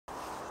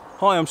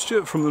Hi, I'm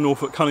Stuart from the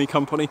Norfolk Honey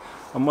Company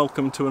and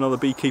welcome to another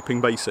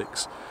Beekeeping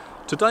Basics.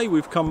 Today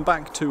we've come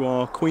back to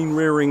our queen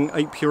rearing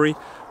apiary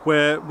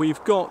where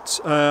we've got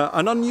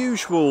an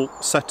unusual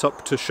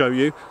setup to show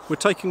you. We're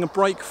taking a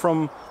break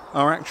from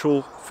our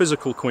actual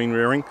physical queen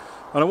rearing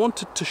and I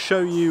wanted to show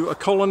you a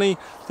colony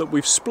that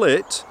we've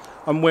split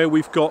and where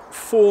we've got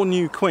 4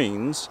 new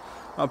queens,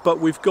 but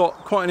we've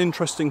got quite an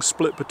interesting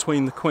split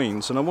between the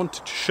queens, and I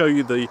wanted to show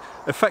you the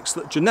effects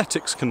that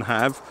genetics can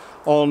have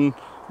on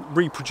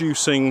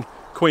reproducing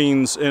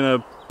queens in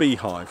a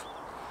beehive.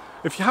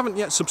 If you haven't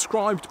yet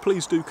subscribed,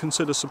 please do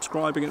consider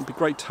subscribing. It'd be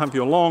great to have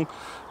you along.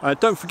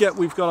 Don't forget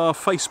we've got our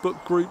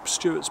Facebook group,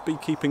 Stuart's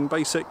Beekeeping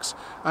Basics,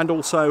 and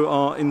also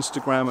our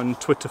Instagram and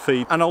Twitter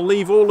feed. And I'll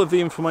leave all of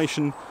the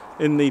information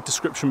in the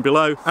description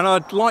below. And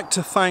I'd like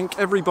to thank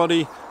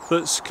everybody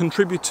that's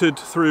contributed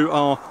through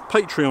our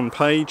Patreon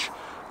page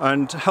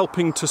and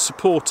helping to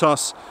support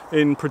us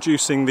in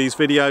producing these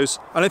videos.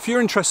 And if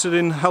you're interested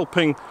in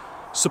helping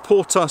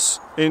support us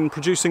in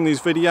producing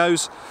these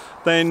videos,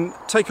 then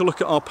take a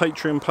look at our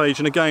Patreon page,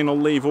 and again I'll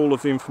leave all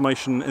of the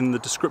information in the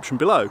description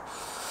below.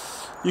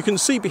 You can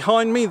see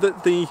behind me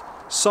that the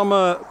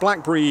summer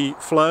blackberry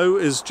flow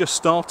is just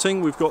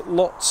starting. We've got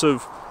lots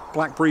of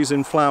blackberries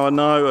in flower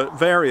now at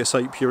various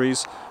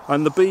apiaries,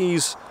 and the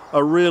bees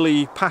are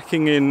really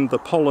packing in the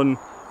pollen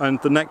and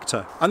the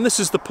nectar. And this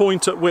is the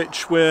point at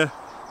which we're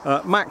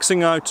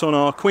maxing out on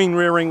our queen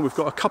rearing. We've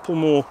got a couple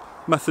more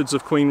methods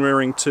of queen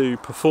rearing to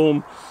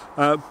perform,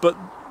 but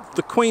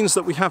the queens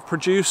that we have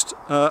produced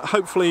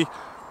hopefully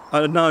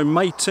are now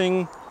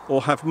mating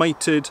or have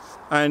mated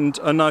and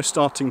are now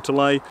starting to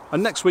lay.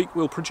 And next week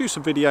we'll produce a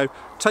video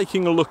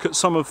taking a look at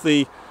some of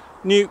the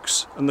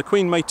nukes and the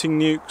queen mating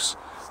nukes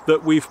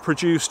that we've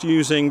produced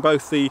using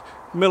both the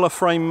Miller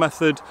frame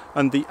method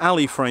and the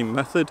alley frame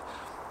method,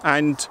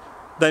 and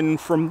then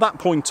from that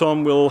point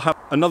on we'll have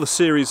another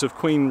series of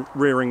queen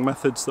rearing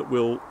methods that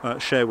we'll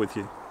share with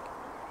you.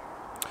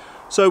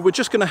 So we're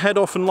just going to head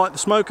off and light the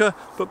smoker,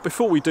 but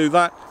before we do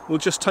that we'll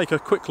just take a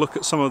quick look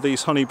at some of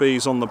these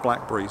honeybees on the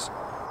blackberries.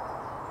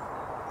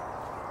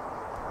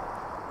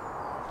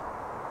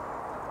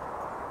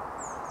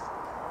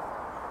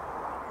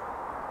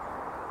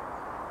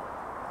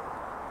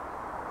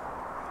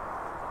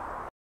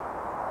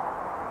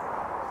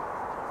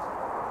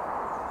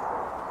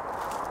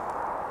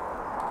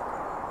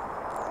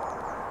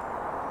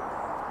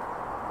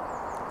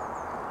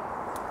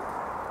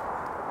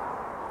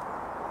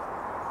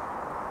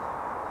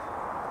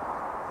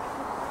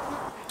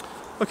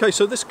 Okay,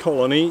 so this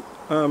colony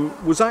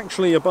was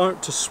actually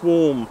about to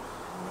swarm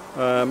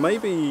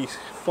maybe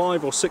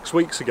 5 or 6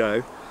 weeks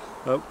ago.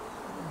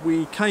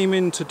 We came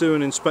in to do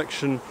an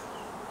inspection,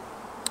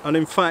 and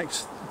in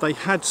fact they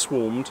had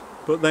swarmed,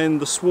 but then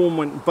the swarm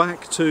went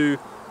back to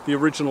the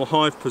original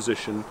hive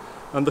position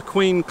and the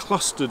queen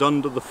clustered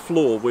under the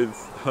floor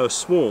with her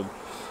swarm.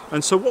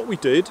 And so what we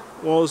did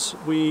was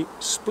we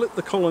split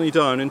the colony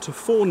down into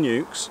 4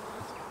 nukes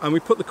and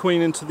we put the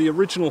queen into the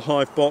original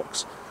hive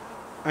box.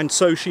 And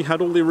so she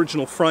had all the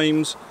original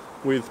frames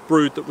with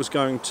brood that was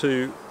going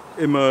to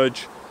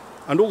emerge,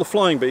 and all the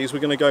flying bees were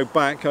going to go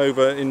back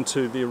over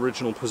into the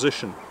original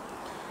position.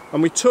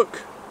 And we took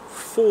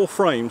 4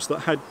 frames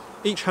that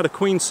each had a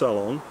queen cell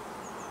on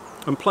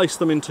and placed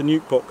them into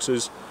nuke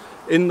boxes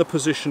in the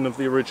position of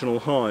the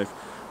original hive.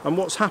 And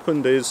what's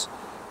happened is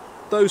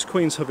those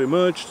queens have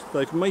emerged,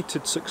 they've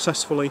mated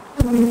successfully,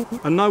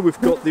 and now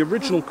we've got the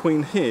original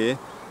queen here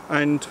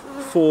and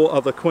 4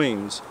 other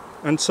queens.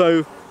 And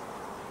so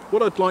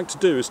what I'd like to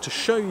do is to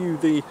show you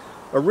the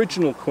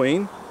original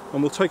queen,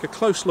 and we'll take a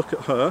close look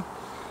at her,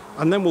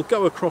 and then we'll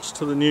go across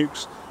to the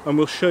nukes and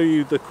we'll show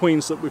you the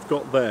queens that we've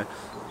got there.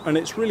 And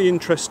it's really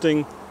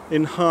interesting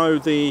in how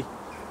the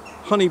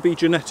honeybee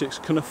genetics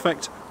can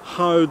affect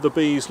how the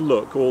bees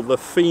look, or the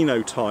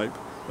phenotype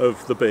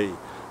of the bee.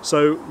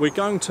 So we're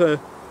going to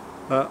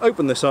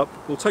open this up,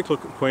 we'll take a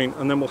look at the queen,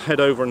 and then we'll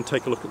head over and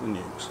take a look at the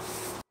nukes.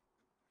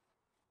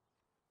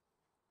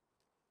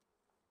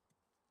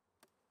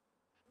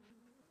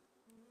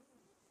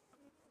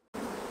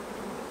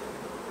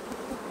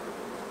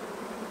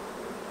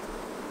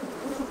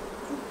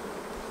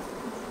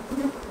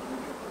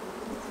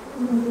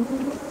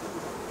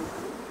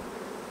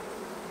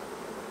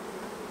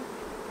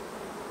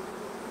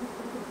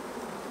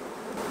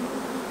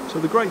 So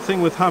the great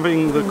thing with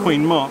having the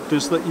queen marked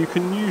is that you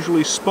can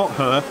usually spot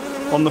her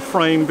on the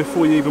frame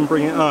before you even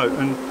bring it out,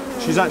 and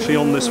she's actually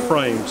on this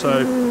frame, so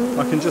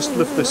I can just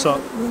lift this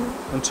up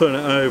and turn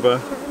it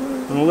over,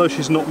 and although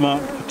she's not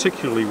marked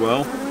particularly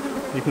well,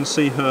 you can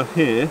see her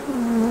here,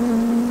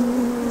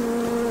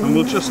 and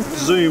we'll just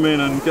zoom in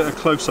and get a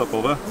close-up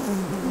of her.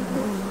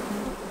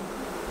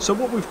 So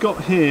what we've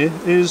got here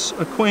is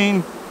a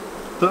queen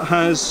that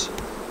has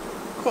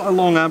quite a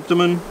long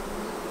abdomen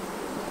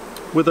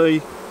with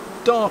a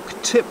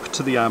dark tip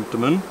to the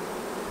abdomen,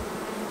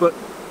 but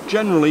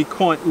generally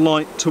quite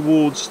light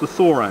towards the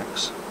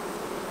thorax.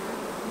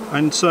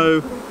 And so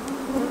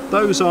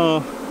those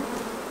are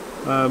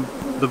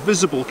the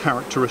visible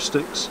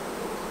characteristics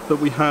that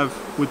we have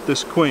with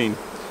this queen.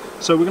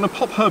 So we're going to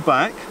pop her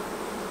back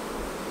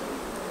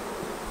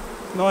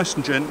nice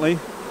and gently.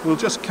 We'll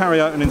just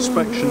carry out an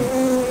inspection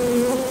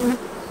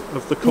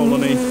of the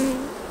colony.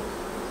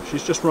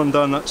 She's just run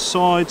down that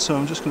side, so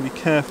I'm just going to be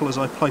careful as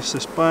I place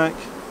this back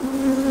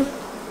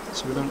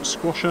so we don't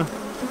squash her.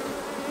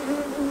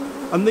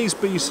 And these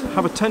bees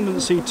have a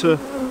tendency to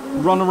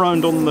run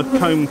around on the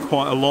comb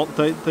quite a lot.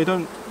 They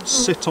don't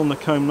sit on the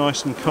comb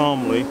nice and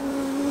calmly,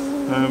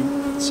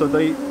 so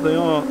they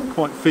are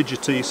quite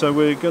fidgety, so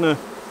we're going to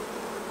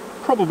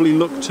probably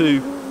look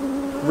to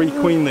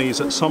requeen these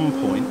at some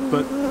point,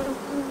 but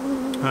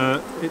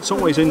it's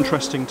always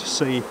interesting to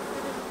see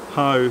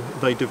how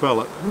they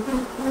develop.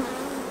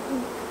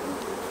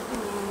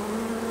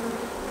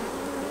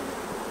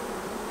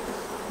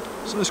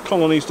 So this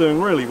colony's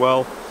doing really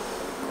well.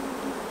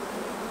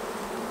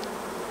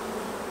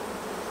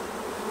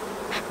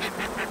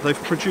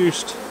 They've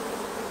produced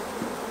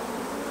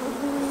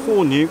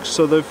 4 nukes,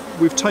 so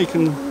we've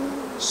taken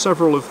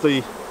several of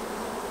the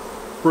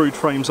brood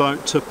frames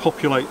out to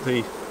populate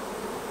the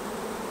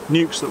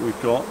nukes that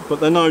we've got, but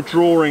they're now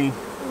drawing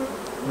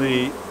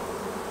the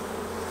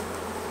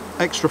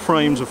extra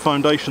frames of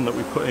foundation that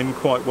we put in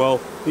quite well.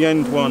 The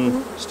end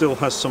one still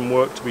has some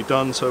work to be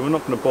done, so we're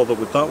not going to bother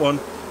with that one.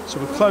 So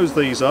we'll close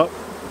these up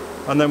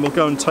and then we'll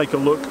go and take a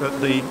look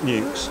at the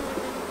nukes.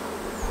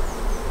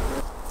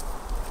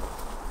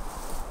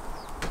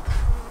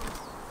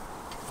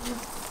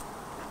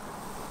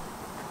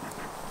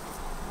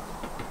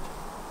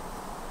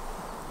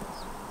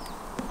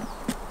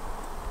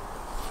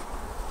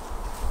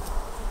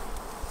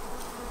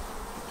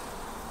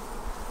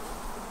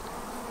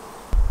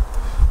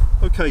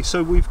 Okay,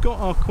 so we've got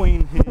our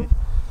queen here.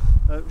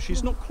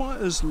 She's not quite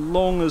as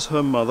long as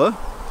her mother,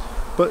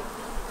 but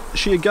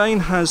she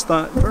again has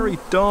that very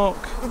dark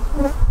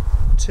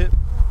tip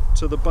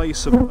to the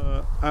base of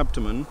her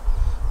abdomen,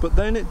 but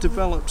then it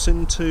develops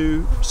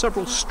into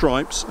several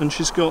stripes, and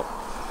she's got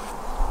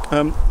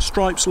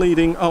stripes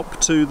leading up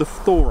to the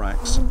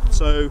thorax.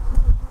 So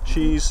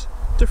she's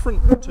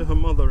different to her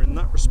mother in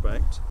that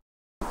respect,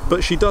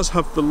 but she does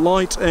have the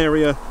light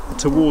area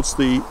towards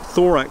the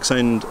thorax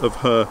end of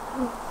her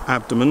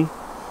abdomen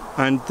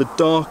and the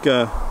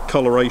darker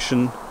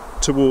coloration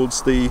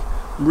towards the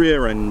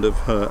rear end of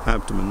her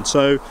abdomen.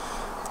 So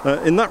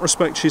in that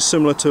respect she's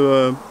similar to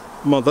her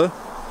mother,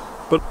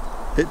 but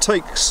it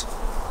takes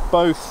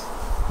both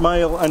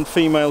male and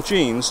female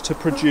genes to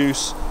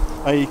produce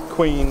a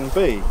queen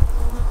bee.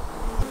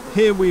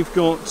 Here we've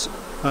got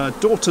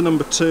daughter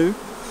number 2,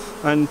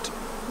 and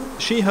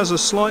she has a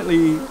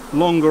slightly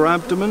longer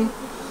abdomen.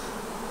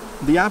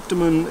 The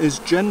abdomen is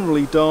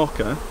generally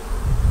darker,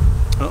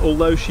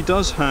 although she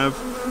does have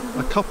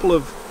a couple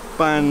of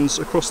bands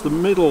across the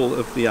middle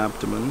of the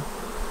abdomen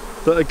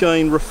that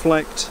again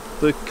reflect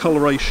the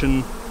coloration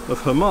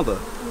of her mother.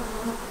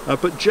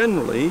 But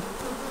generally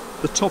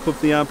the top of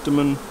the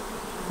abdomen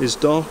is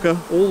darker,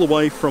 all the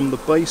way from the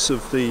base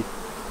of the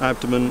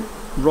abdomen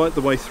right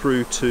the way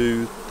through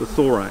to the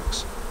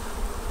thorax.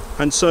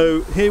 And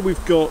so here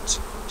we've got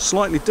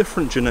slightly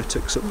different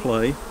genetics at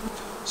play.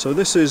 So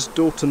this is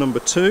daughter number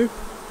 2,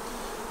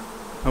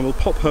 and we'll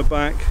pop her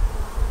back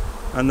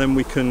and then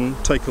we can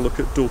take a look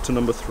at daughter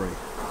number 3.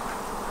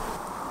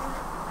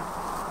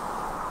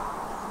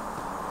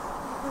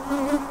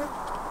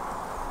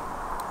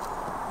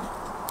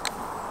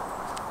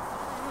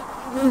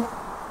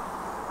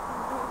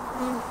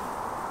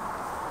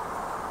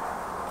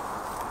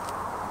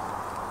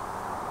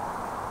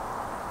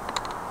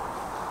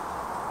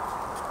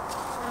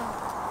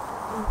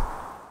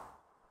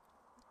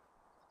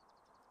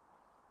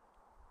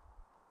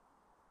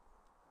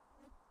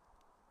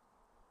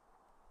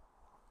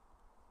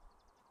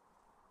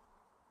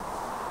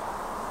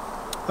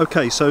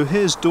 Okay, so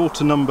here's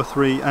daughter number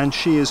 3, and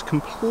she is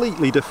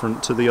completely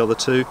different to the other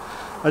 2.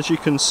 As you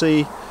can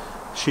see,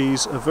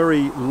 she's a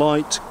very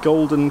light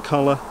golden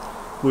colour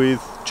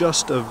with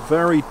just a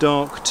very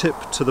dark tip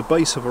to the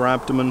base of her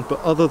abdomen,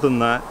 but other than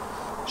that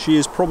she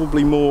is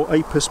probably more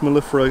Apis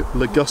mellifera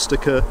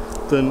ligustica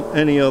than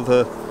any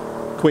other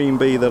queen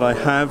bee that I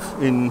have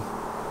in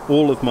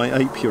all of my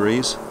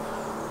apiaries.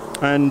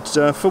 And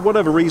for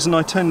whatever reason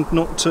I tend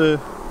not to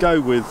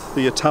go with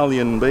the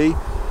Italian bee.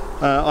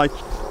 I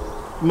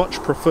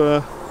much prefer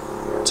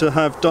to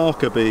have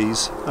darker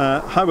bees.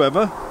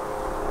 However,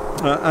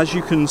 as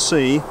you can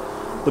see,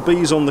 the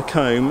bees on the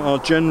comb are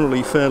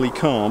generally fairly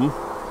calm,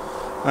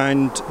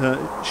 and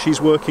she's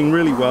working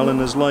really well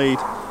and has laid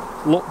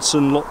lots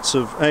and lots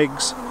of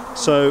eggs,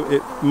 so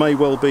it may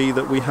well be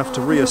that we have to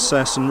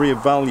reassess and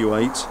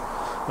reevaluate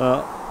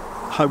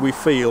how we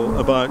feel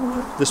about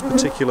this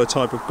particular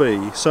type of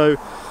bee. So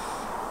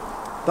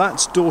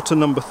that's daughter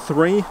number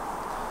 3.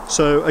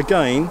 So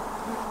again,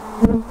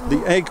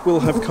 the egg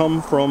will have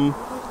come from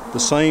the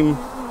same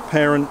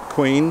parent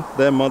queen,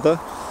 their mother,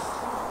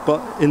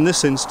 but in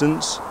this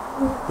instance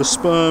the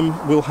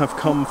sperm will have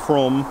come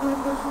from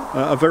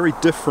a very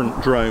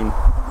different drone.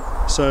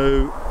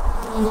 So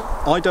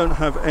I don't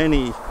have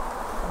any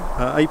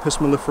Apis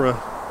mellifera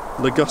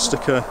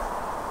ligustica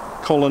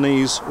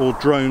colonies or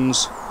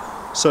drones,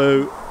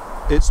 so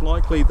it's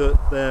likely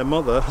that their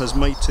mother has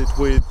mated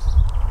with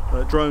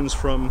drones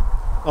from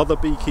other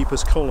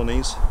beekeepers'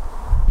 colonies,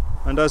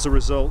 and as a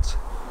result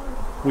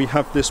we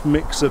have this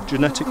mix of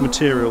genetic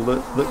material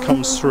that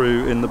comes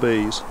through in the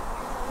bees.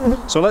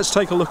 So let's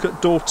take a look at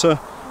daughter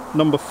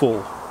number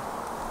 4.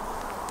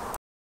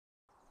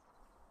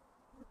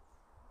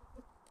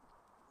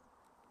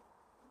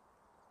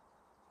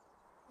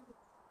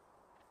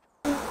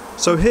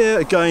 So here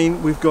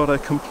again we've got a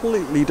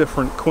completely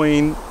different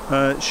queen.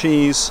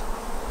 She's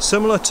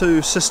similar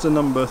to sister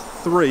number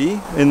 3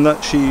 in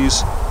that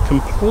she's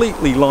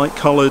completely light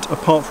coloured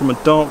apart from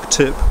a dark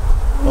tip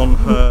on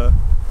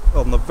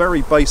the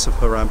very base of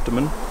her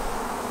abdomen,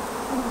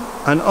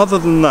 and other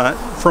than that,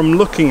 from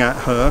looking at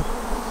her,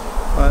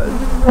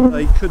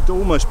 they could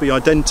almost be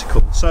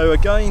identical. So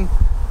again,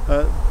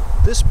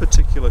 this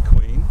particular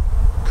queen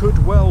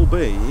could well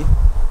be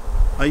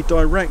a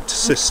direct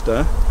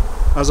sister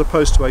as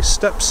opposed to a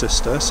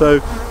stepsister, so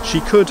she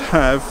could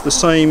have the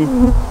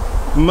same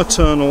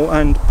maternal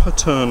and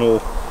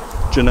paternal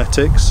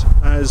genetics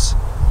as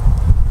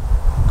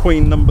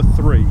queen number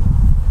 3.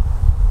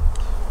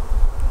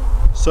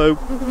 So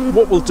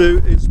what we'll do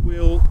is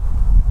we'll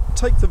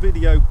take the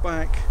video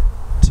back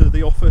to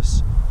the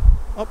office,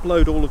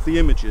 upload all of the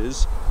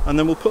images, and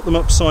then we'll put them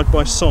up side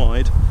by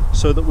side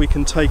so that we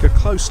can take a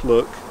close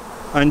look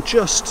and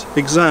just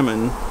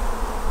examine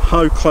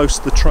how close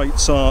the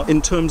traits are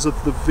in terms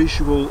of the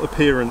visual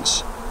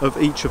appearance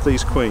of each of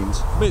these queens.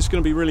 It's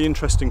going to be really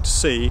interesting to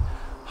see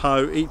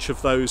how each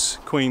of those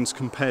queens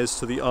compares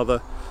to the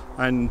other,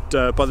 and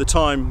by the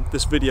time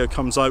this video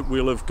comes out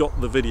we'll have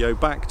got the video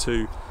back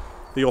to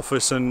the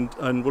office and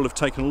we'll have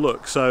taken a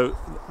look, so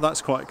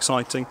that's quite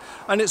exciting.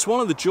 And it's one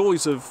of the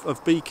joys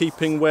of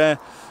beekeeping, where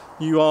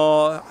you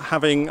are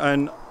having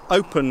an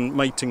open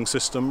mating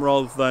system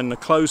rather than a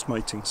closed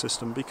mating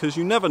system, because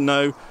you never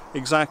know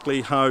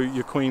exactly how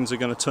your queens are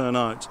going to turn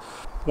out.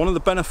 One of the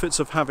benefits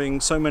of having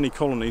so many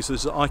colonies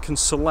is that I can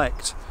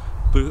select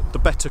the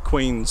better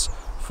queens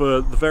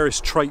for the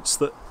various traits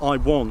that I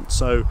want,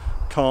 so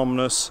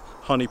calmness,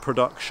 honey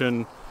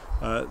production,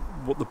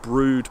 what the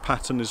brood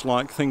pattern is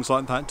like, things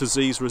like that,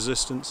 disease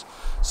resistance.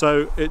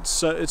 So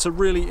it's a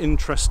really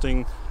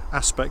interesting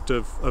aspect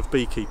of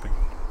beekeeping.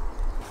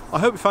 I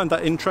hope you found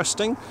that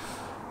interesting.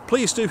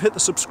 Please do hit the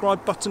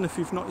subscribe button if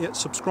you've not yet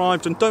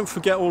subscribed, and don't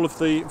forget all of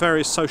the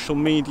various social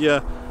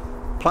media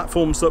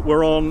platforms that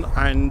we're on,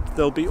 and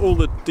there'll be all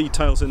the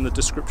details in the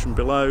description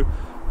below.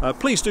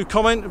 Please do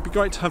comment, it'd be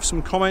great to have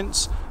some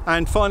comments.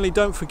 And finally,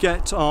 don't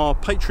forget our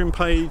Patreon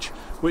page,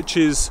 which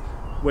is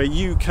where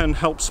you can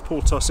help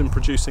support us in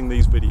producing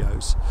these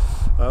videos.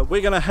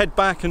 We're going to head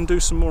back and do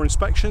some more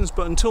inspections,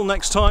 but until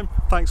next time,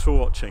 thanks for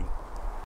watching.